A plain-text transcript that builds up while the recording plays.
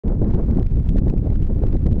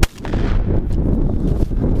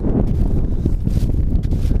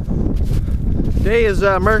Today is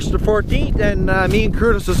March the 14th, and me and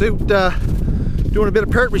Curtis is out doing a bit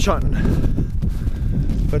of partridge hunting.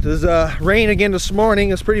 But there's rain again this morning.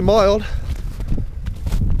 It's pretty mild.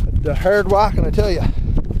 But hard walking, I tell you.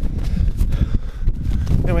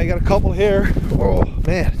 Anyway, I got a couple here. Oh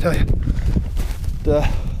man, I tell you.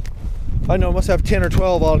 I know I must have 10 or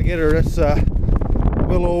 12 altogether. That's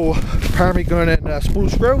Willow, Ptarmigan, and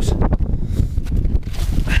spruce grouse.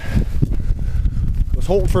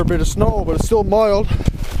 Hoping for a bit of snow, but it's still mild.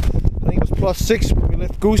 I think it was +6 when we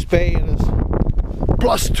left Goose Bay, and it's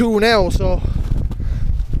 +2 now, so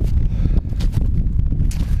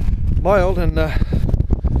mild. And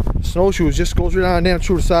snowshoes just goes right on down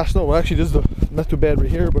through the soft snow. Well, actually, this is not too bad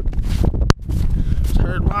right here, but it's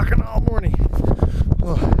hard walking all morning.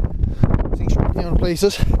 Oh, things right down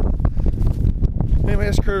places. Anyway,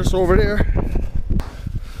 that's Curtis over there.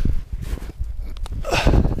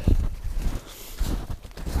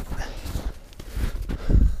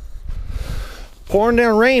 Pouring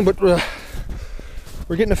down rain, but we're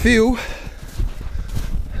getting a few.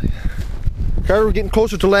 We're getting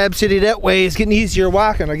closer to Lab City that way. It's getting easier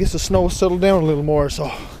walking. I guess the snow settled down a little more.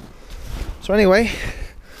 So anyway,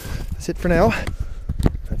 that's it for now,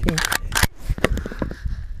 I think.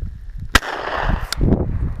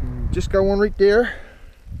 Just got one right there.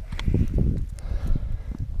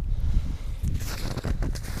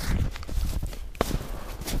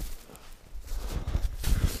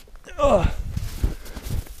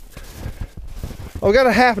 I've got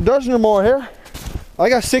a half a dozen or more here. I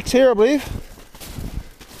got 6 here, I believe.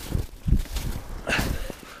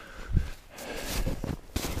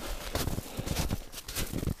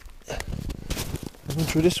 Coming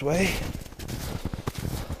through this way.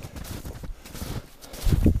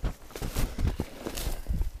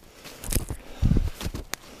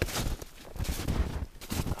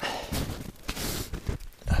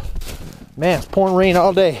 Man, it's pouring rain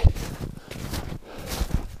all day.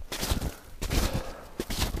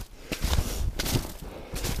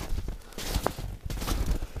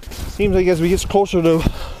 Seems like as we get closer to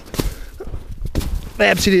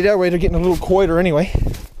Lab City that way, they're getting a little quieter anyway.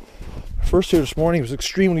 First here this morning was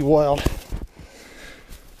extremely wild.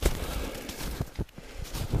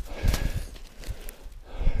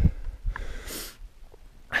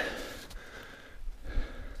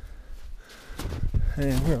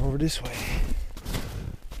 And we're over this way.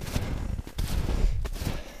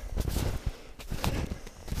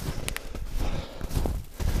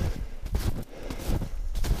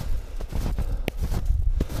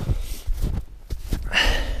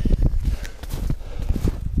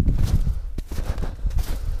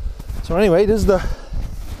 So anyway, this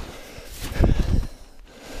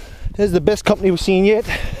is the best company we've seen yet.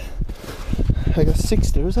 I got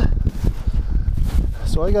 6 there, is it?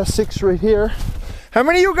 So I got 6 right here. How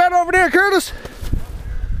many you got over there, Curtis?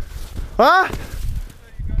 Huh?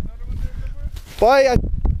 Bye.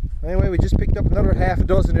 Anyway, we just picked up another half a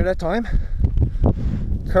dozen at that time.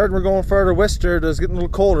 We're going further west there. It's getting a little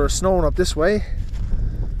colder, it's snowing up this way.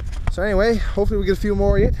 So anyway, hopefully we get a few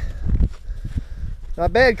more yet.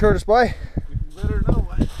 Not bad, Curtis, boy. Better know,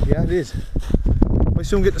 what? Yeah, it is. We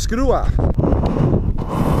soon get the screw off.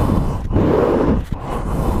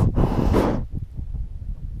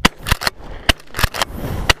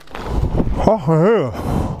 Oh, yeah.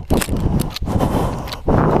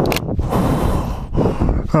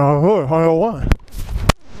 Oh, I don't want.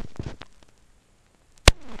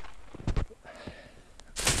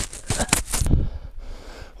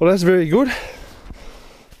 Well, that's very good.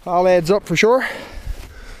 All adds up for sure.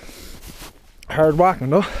 Hard walking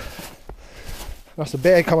though. Not so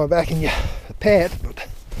bad coming back in your pad, but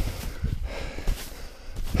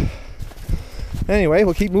anyway,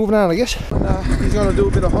 we'll keep moving on, I guess. He's gonna do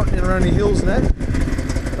a bit of hunting around the hills and that.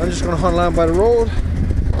 I'm just gonna hunt along by the road.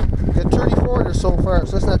 Got 34 there so far,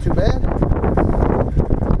 so that's not too bad.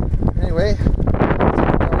 Anyway,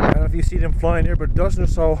 I don't know if you see them flying here, but a dozen or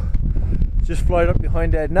so just flied up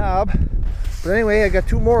behind that knob. But anyway, I got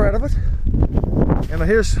 2 more out of it. And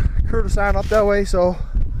here's Curtis on up that way, so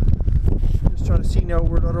just trying to see now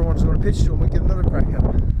where the other one's going to pitch to, and we'll get another crack at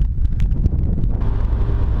it.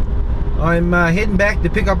 I'm heading back to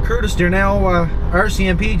pick up Curtis there now.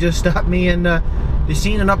 RCMP just stopped me, and they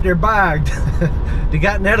seen it up there bagged. They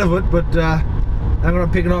gotten out of it, but I'm going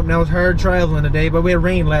to pick it up now. It's hard traveling today, but we had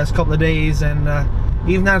rain last couple of days, and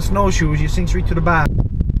even on snowshoes, you sink straight to the bag.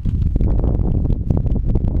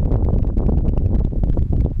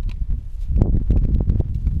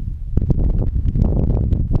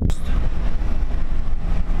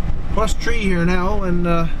 +3 here now, and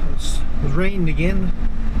it's raining again.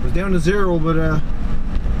 It was down to 0, but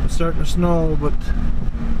it's starting to snow. But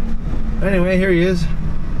Anyway, here he is.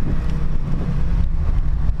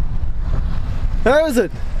 How is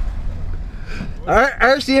it?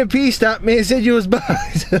 RCMP stopped me and said you was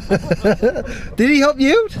bugged. Did he help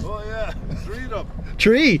you out? Oh yeah, tree up.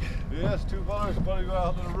 Tree? Yes, 2 fellas probably go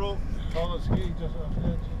out on the rope, on the ski just off the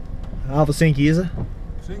edge. Half a sinky, is it?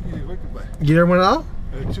 Sinky, the wicked way. You there went out?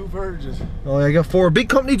 2 verges. Oh, I got 4. Big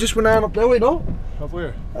company just went on up that way, no? Up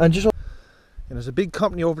where? And there's a big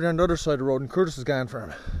company over there on the other side of the road, and Curtis is gone for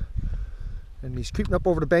him. And he's creeping up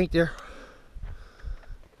over the bank there.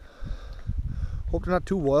 Hope they're not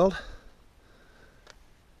too wild.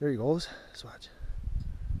 There he goes. Let's watch.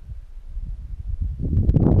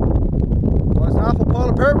 Oh, there's an awful pile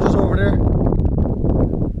of partridges over there.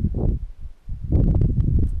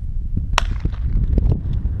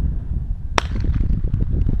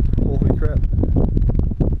 Holy crap.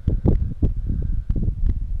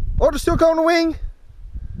 Oh, they're still going to wing.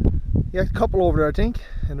 Yeah, a couple over there, I think.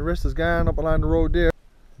 And the rest is gone up along the road there.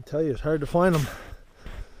 I tell you, it's hard to find them.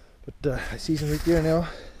 But I see some right there now.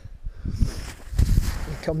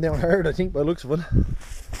 They come down hard, I think, by the looks of it.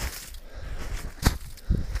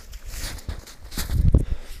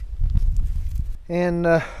 And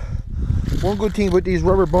one good thing about these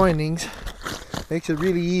rubber bindings, makes it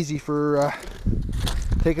really easy for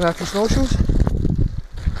taking off your snowshoes.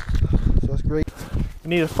 So that's great. We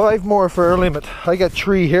need 5 more for our limit. I got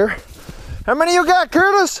 3 here. How many you got,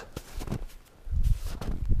 Curtis?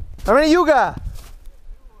 How many you got?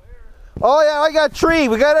 Oh yeah, I got 3.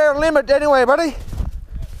 We got our limit anyway, buddy.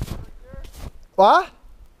 What?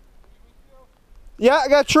 Yeah, I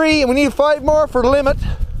got 3 and we need 5 more for the limit.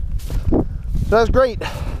 That's great.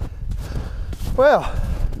 Well,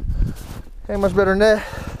 ain't much better than that.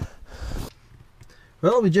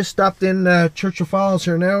 Well, we just stopped in Churchill Falls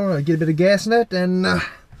here now. I get a bit of gas in it, and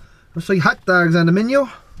looks like hot dogs on the menu.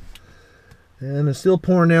 And it's still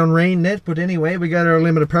pouring down rain net, but anyway, we got our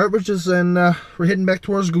limit of partridges, and we're heading back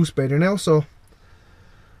towards Goose Bay now. So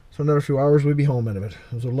another few hours we'll be home out of it.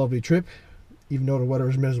 It was a lovely trip, even though the weather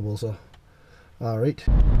is miserable. So, all right.